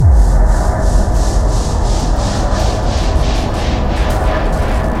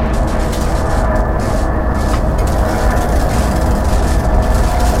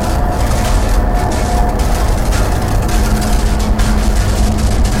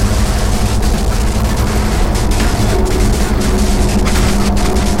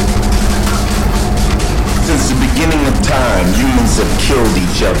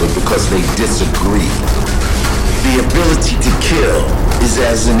each other because they disagree. The ability to kill is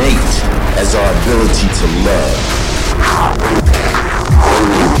as innate as our ability to love.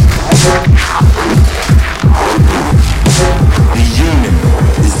 The human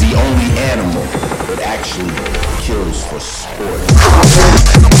is the only animal that actually kills for sport.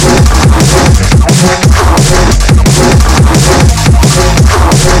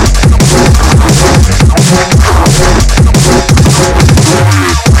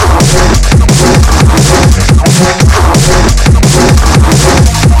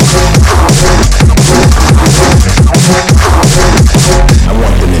 I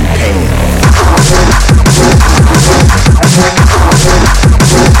want them in pain.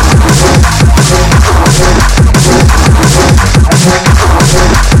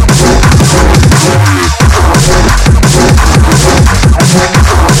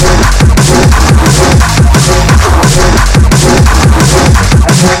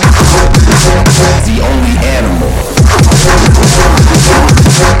 The only animal.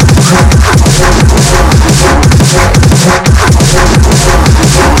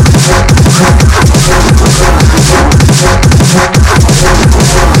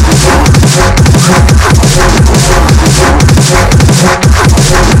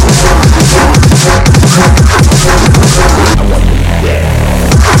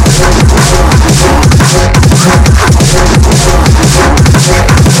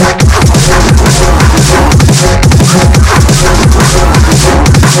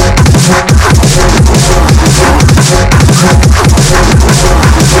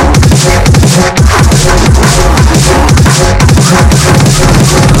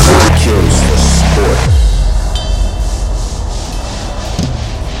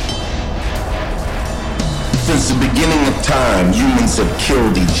 Since the beginning of time, humans have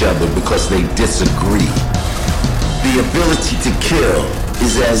killed each other because they disagree. The ability to kill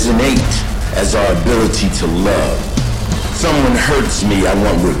is as innate as our ability to love. Someone hurts me, I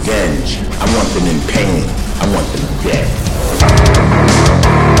want revenge. I want them in pain. I want them dead.